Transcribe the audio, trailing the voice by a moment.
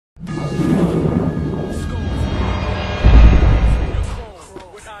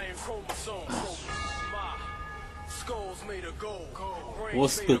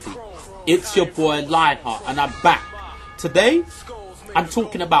What's good? It's your boy Lionheart and I'm back. Today I'm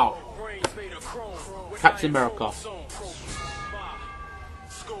talking about Captain America.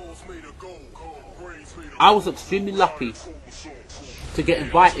 I was extremely lucky to get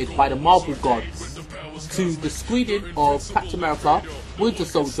invited by the Marvel gods to the screening of Captain America Winter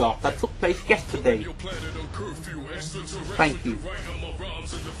Soldier that took place yesterday. Thank you.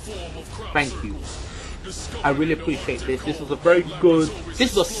 Thank you. I really appreciate this. This was a very good,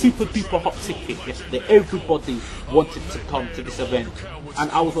 this was a super duper hot ticket yesterday. Everybody wanted to come to this event.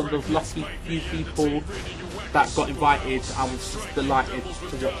 And I was one of those lucky few people that got invited. I was just delighted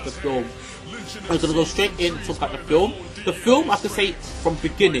to watch the film. I'm going to go straight in and talk about the film. The film, I can say from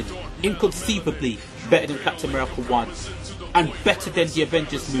beginning, inconceivably better than Captain America 1. And better than the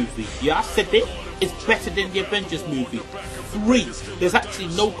Avengers movie. Yeah, I said it. It's better than the Avengers movie. 3. There's actually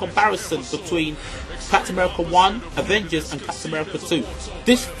no comparison between Captain America 1, Avengers, and Captain America 2.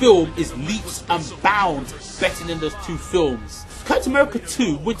 This film is leaps and bounds better than those two films. Captain America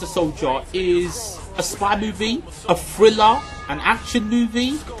 2, Winter Soldier, is a spy movie, a thriller, an action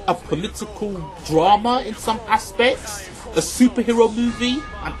movie, a political drama in some aspects, a superhero movie,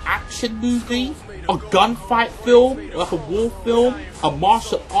 an action movie, a gunfight film, like a war film, a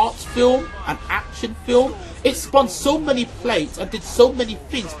martial arts film, an action film. It spun so many plates and did so many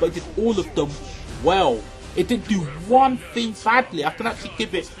things, but it did all of them well. It didn't do one thing badly. I can actually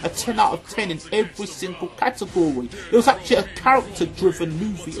give it a 10 out of 10 in every single category. It was actually a character-driven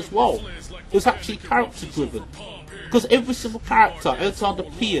movie as well. It was actually character-driven. Because every single character, Alexander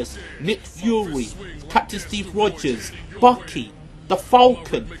Pierce, Nick Fury, Captain Steve Rogers, Bucky, the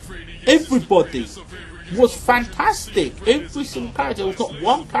Falcon, everybody was fantastic. Every single character. There was not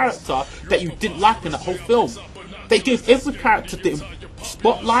one character that you didn't like in the whole film. They gave every character the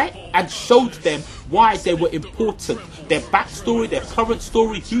spotlight and showed them why they were important. Their backstory, their current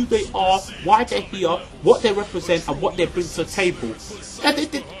story, who they are, why they're here, what they represent and what they bring to the table. And they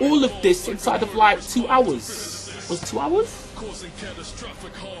did all of this inside of like 2 hours. Was it 2 hours?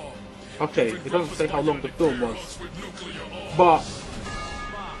 Okay, it doesn't say how long the film was. But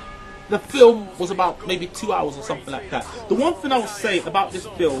the film was about maybe 2 hours or something like that. The one thing I will say about this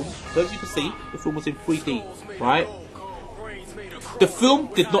film, as you can see, the film was in 3D, right? The film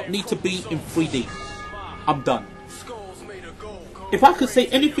did not need to be in 3D. I'm done. If I could say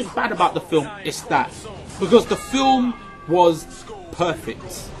anything bad about the film, it's that. Because the film was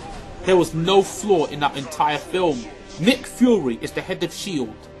perfect. There was no flaw in that entire film. Nick Fury is the head of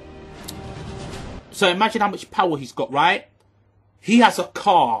S.H.I.E.L.D. So imagine how much power he's got, right? He has a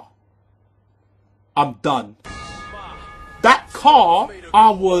car. I'm done. That car,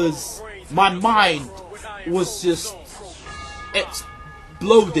 my mind was just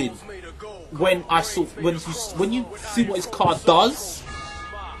exploding when I saw, when you see what his car does,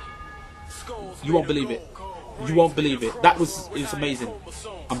 you won't believe it. You won't believe it. It was amazing.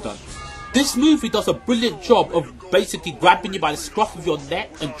 I'm done. This movie does a brilliant job of basically grabbing you by the scruff of your neck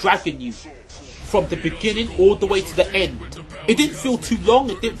and dragging you from the beginning all the way to the end. It didn't feel too long,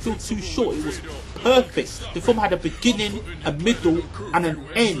 it didn't feel too short, it was perfect. The film had a beginning, a middle and an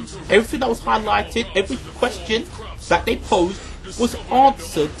end. Everything that was highlighted, every question that they posed was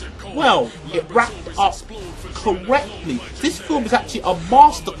answered well. It wrapped up correctly. This film is actually a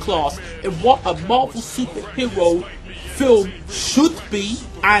masterclass in what a Marvel superhero film should be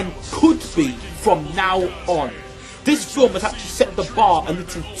and could be from now on. This film has actually set the bar a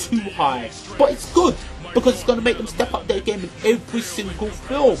little too high, but it's good because it's going to make them step up their game in every single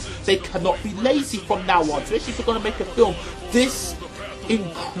film. They cannot be lazy from now on, especially if you're going to make a film this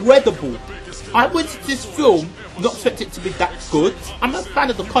incredible. I went to this film not expecting it to be that good. I'm a fan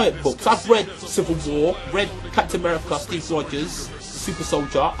of the comic books. I've read Civil War, read Captain America, Steve Rogers, Super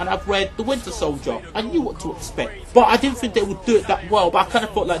Soldier, and I've read The Winter Soldier. I knew what to expect, but I didn't think they would do it that well. But I kind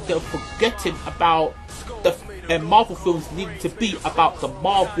of felt like they were forgetting about the Marvel films needed to be about the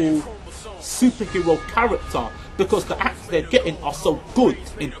Marvel superhero character, because the actors they're getting are so good.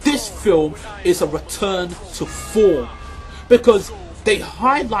 In this film is a return to form, because they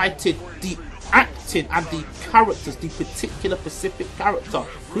highlighted the acting and the characters, the particular specific character.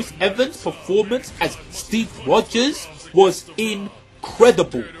 Chris Evans' performance as Steve Rogers was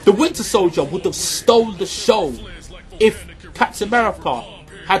incredible. The Winter Soldier would have stole the show if Captain America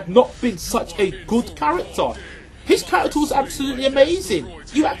had not been such a good character. His character was absolutely amazing.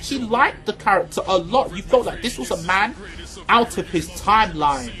 You actually liked the character a lot. You felt like this was a man out of his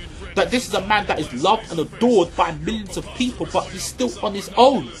timeline. That this is a man that is loved and adored by millions of people, but he's still on his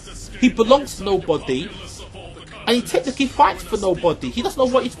own. He belongs to nobody, and he technically fights for nobody. He doesn't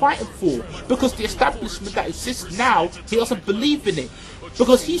know what he's fighting for, because the establishment that exists now, he doesn't believe in it,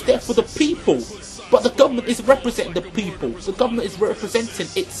 because he's there for the people. But the government is representing the people. The government is representing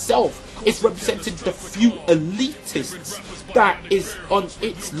itself. It's representing the few elitists that is on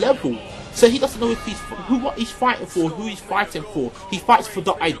its level. So he doesn't know if what he's fighting for, who he's fighting for. He fights for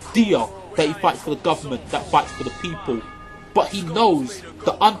the idea that he fights for the government, that fights for the people. But he knows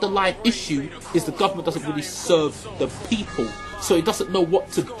the underlying issue is the government doesn't really serve the people. So he doesn't know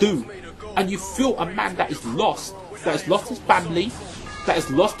what to do. And you feel a man that is lost his family, that has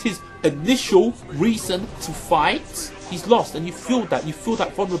lost his initial reason to fight. He's lost, and you feel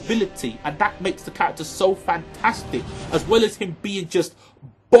that vulnerability, and that makes the character so fantastic, as well as him being just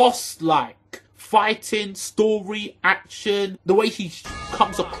boss-like. Fighting, story, action, the way he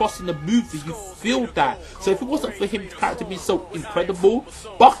comes across in the movie, you feel that. So if it wasn't for him, the character being so incredible,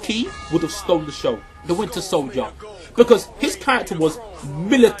 Bucky would have stolen the show, the Winter Soldier. Because his character was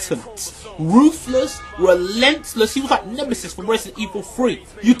militant, ruthless, relentless. He was like Nemesis from Resident Evil 3.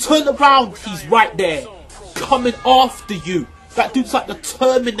 You turn around, he's right there, coming after you. That dude's like the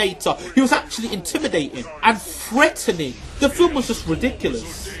Terminator. He was actually intimidating and threatening. The film was just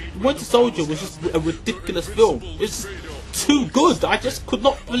ridiculous. Winter Soldier was just a ridiculous film. It's too good. I just could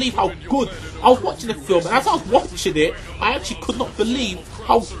not believe how good. I was watching the film, and as I was watching it, I actually could not believe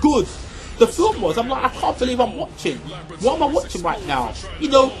how good the film was. I'm like, I can't believe I'm watching. What am I watching right now? You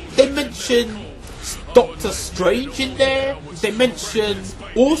know, they mention Doctor Strange in there. They mention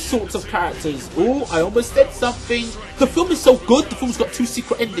all sorts of characters. Oh, I almost said something. The film is so good. The film's got 2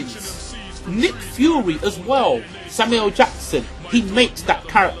 secret endings. Nick Fury as well. Samuel Jackson. He makes that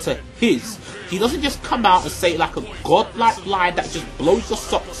character his. He doesn't just come out and say like a godlike line that just blows your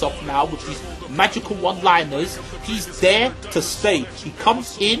socks off now with these magical one-liners. He's there to stay. He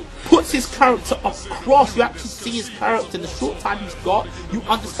comes in, puts his character across. You actually see his character in the short time he's got. You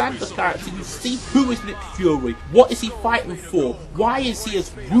understand the character. You see who is Nick Fury. What is he fighting for? Why is he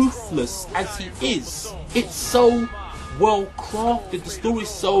as ruthless as he is? It's so well crafted. The story is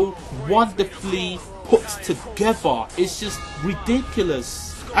so wonderfully put together. It's just ridiculous.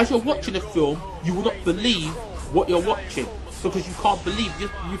 As you're watching a film, you will not believe what you're watching, because you can't believe.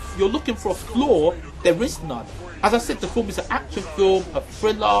 You're looking for a flaw, there is none. As I said, the film is an action film, a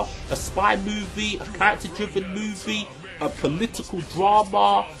thriller, a spy movie, a character-driven movie, a political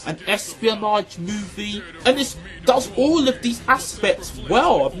drama, an espionage movie, and it does all of these aspects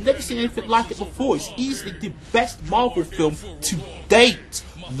well. I've never seen anything like it before. It's easily the best Marvel film to date.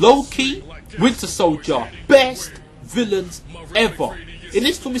 Loki, Winter Soldier, best villains ever. In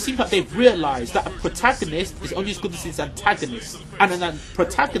this film, it seems like they've realised that a protagonist is only as good as his antagonist, and an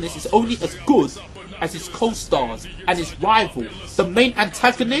protagonist is only as good as his co-stars and his rival. The main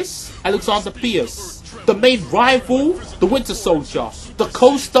antagonist, Alexander Pierce. The main rival, the Winter Soldier. The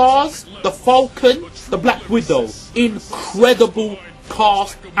co-stars, the Falcon, the Black Widow. Incredible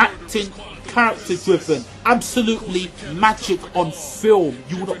cast, acting, character-driven, absolutely magic on film.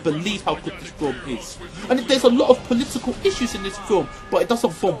 You will not believe how good this film is. And there's a lot of political issues in this film, but it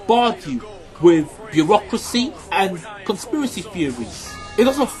doesn't bombard you with bureaucracy and conspiracy theories. It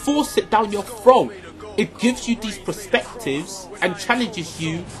doesn't force it down your throat. It gives you these perspectives and challenges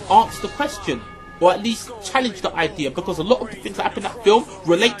you to answer the question, or at least challenge the idea, because a lot of the things that happen in that film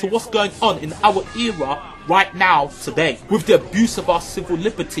relate to what's going on in our era right now, today, with the abuse of our civil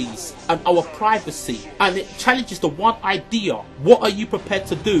liberties and our privacy. And it challenges the one idea: what are you prepared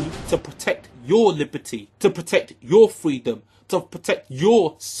to do to protect your liberty, to protect your freedom, to protect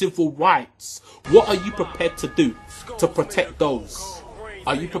your civil rights? What are you prepared to do to protect those?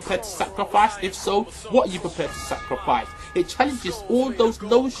 Are you prepared to sacrifice? If so, what are you prepared to sacrifice? It challenges all those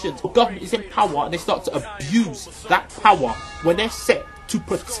notions. The government is in power and they start to abuse that power when they're set to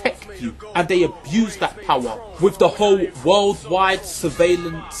protect you, and they abuse that power with the whole worldwide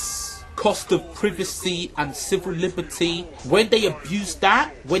surveillance, cost of privacy and civil liberty. When they abuse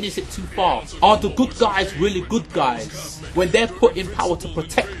that, when is it too far? Are the good guys really good guys when they're put in power to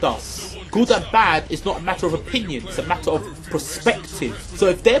protect us? Good and bad is not a matter of opinion, it's a matter of perspective. So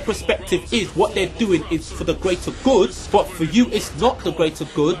if their perspective is what they're doing is for the greater good, but for you it's not the greater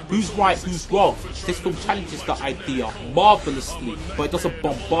good, who's right, who's wrong? This film challenges that idea marvellously, but it doesn't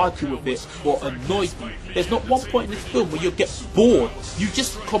bombard you with it or annoy you. There's not one point in this film where you get bored. You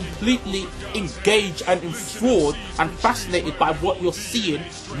just completely engage and enthralled and fascinated by what you're seeing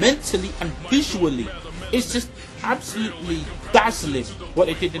mentally and visually. It's just absolutely dazzling what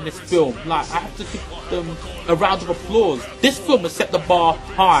they did in this film. Like, I have to give them a round of applause. This film has set the bar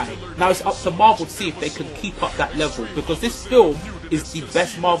high. Now it's up to Marvel to see if they can keep up that level, because this film is the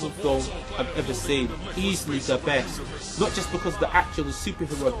best Marvel film I've ever seen. Easily the best. Not just because of the actual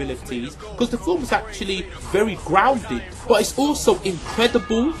superhero abilities, because the film is actually very grounded, but it's also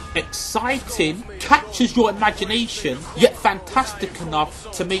incredible, exciting, captures your imagination, yet fantastic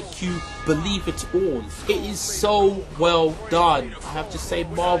enough to make you believe it all. It is so well done. I have to say,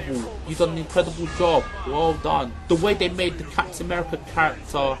 Marvel, you've done an incredible job. Well done. The way they made the Captain America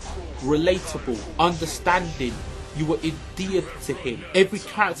character relatable, understanding, you were endeared to him. Every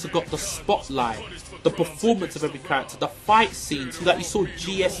character got the spotlight. The performance of every character, the fight scenes, like you saw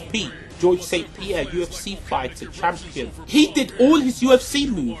GSP, George St. Pierre, UFC fighter, champion. He did all his UFC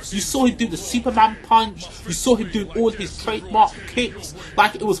moves. You saw him do the Superman punch. You saw him doing all his trademark kicks.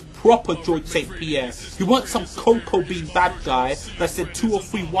 Like it was proper George St. Pierre. He wasn't some cocoa bean bad guy that said 2 or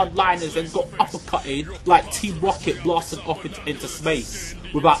 3 one-liners and got uppercutted like Team Rocket blasted off into space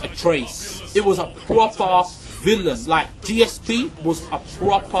without a trace. It was a proper villain. Like GSP was a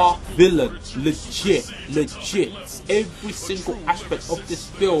proper villain. Legit. Every single aspect of this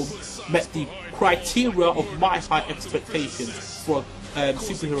film met the criteria of my high expectations for a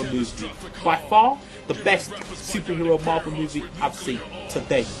superhero movie. By far, the best superhero Marvel movie I've seen to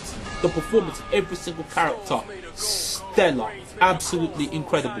date. The performance of every single character, stellar. Absolutely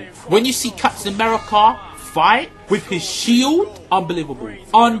incredible. When you see Captain America fight with his shield, unbelievable.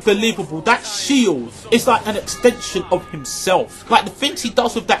 Unbelievable. That shield is like an extension of himself. Like the things he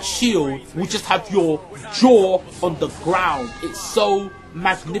does with that shield will just have your jaw on the ground. It's so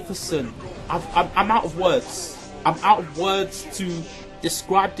magnificent. I'm out of words. I'm out of words to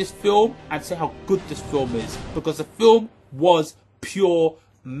describe this film and say how good this film is, because the film was pure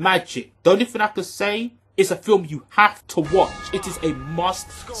magic. The only thing I could say, it's a film you have to watch. It is a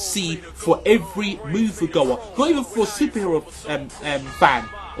must-see for every moviegoer, not even for a superhero fan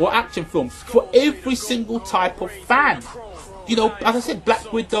or action film, for every single type of fan. You know, as I said,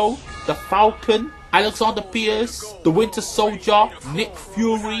 Black Widow, the Falcon, Alexander Pierce, the Winter Soldier, Nick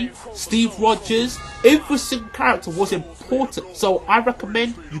Fury, Steve Rogers, every single character was important. So I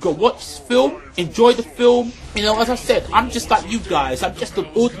recommend you go watch this film, enjoy the film. You know, as I said, I'm just like you guys. I'm just an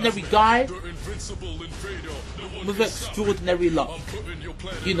ordinary guy with extraordinary luck.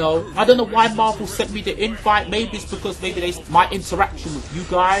 You know, I don't know why Marvel sent me the invite. Maybe it's because my interaction with you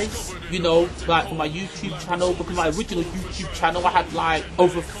guys, you know, like for my YouTube channel, because my original YouTube channel I had like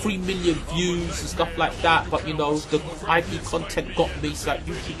over 3 million views and stuff like that, but you know, the IP content got me, so like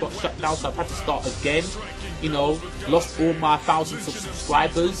YouTube got shut down, so I've had to start again. You know, lost all my thousands of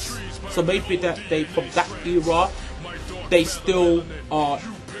subscribers. So maybe that from that era, they still are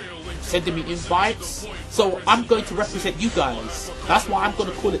sending me invites. So I'm going to represent you guys. That's why I'm going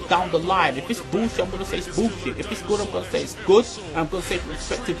to call it down the line. If it's bullshit, I'm going to say it's bullshit. If it's good, I'm going to say it's good. And I'm going to say from the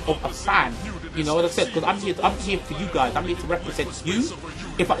perspective of a fan. You know what I said? Because I'm here for you guys. I'm here to represent you.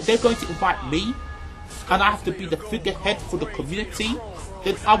 They're going to invite me, and I have to be the figurehead for the community,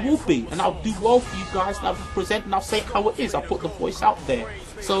 then I will be. And I'll do well for you guys. And I'll represent and I'll say how it is. I'll put the voice out there.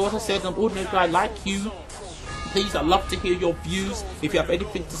 So as I said, I'm an ordinary guy like you. Please, I'd love to hear your views. If you have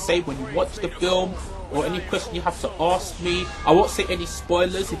anything to say when you watch the film, or any question you have to ask me, I won't say any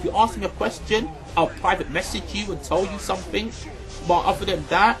spoilers. If you ask me a question, I'll private message you and tell you something. But other than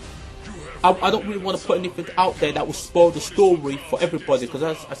that, I don't really want to put anything out there that will spoil the story for everybody. Because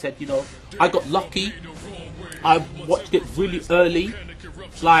as I said, you know, I got lucky. I watched it really early.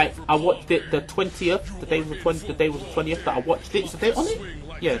 Like, I watched it the 20th. The day was the 20th that I watched it. Is the date on it?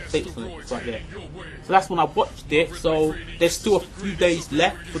 Yeah, the date was on it, right there. So that's when I watched it. So there's still a few days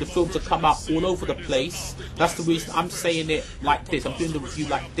left for the film to come out all over the place. That's the reason I'm saying it like this. I'm doing the review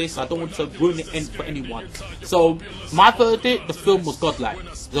like this. I don't want to ruin it for anyone. So my verdict, the film was godlike.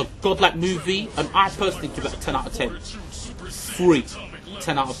 It's a godlike movie, and I personally give it a 10 out of 10.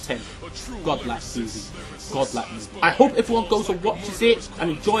 10 out of 10. Godlike movie. Godlike movie. I hope everyone goes and watches it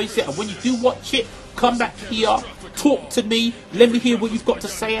and enjoys it. And when you do watch it, come back here, talk to me, let me hear what you've got to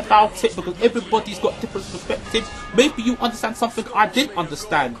say about it, because everybody's got different perspectives. Maybe you understand something I didn't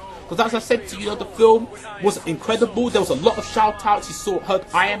understand. Because as I said to you, the film was incredible. There was a lot of shout outs. You heard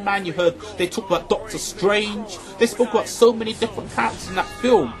Iron Man, you heard they talked about Doctor Strange. They spoke about so many different characters in that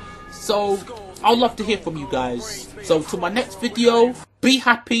film. So I'd love to hear from you guys. So till my next video, be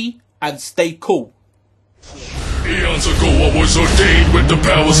happy and stay cool. Eons ago I was ordained with the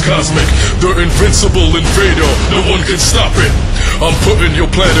powers cosmic, the invincible invader, no one can stop it. I'm putting your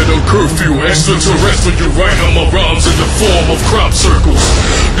planet on curfew. Extraterrestrial, right on my rhymes in the form of crop circles.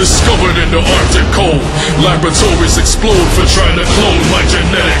 Discovered in the Arctic cold. Laboratories explode for trying to clone my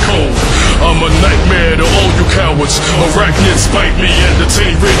genetic code. I'm a nightmare to all you cowards. Arachnids bite me and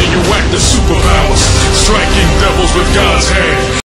attain radioactive superpowers. Striking devils with God's hand.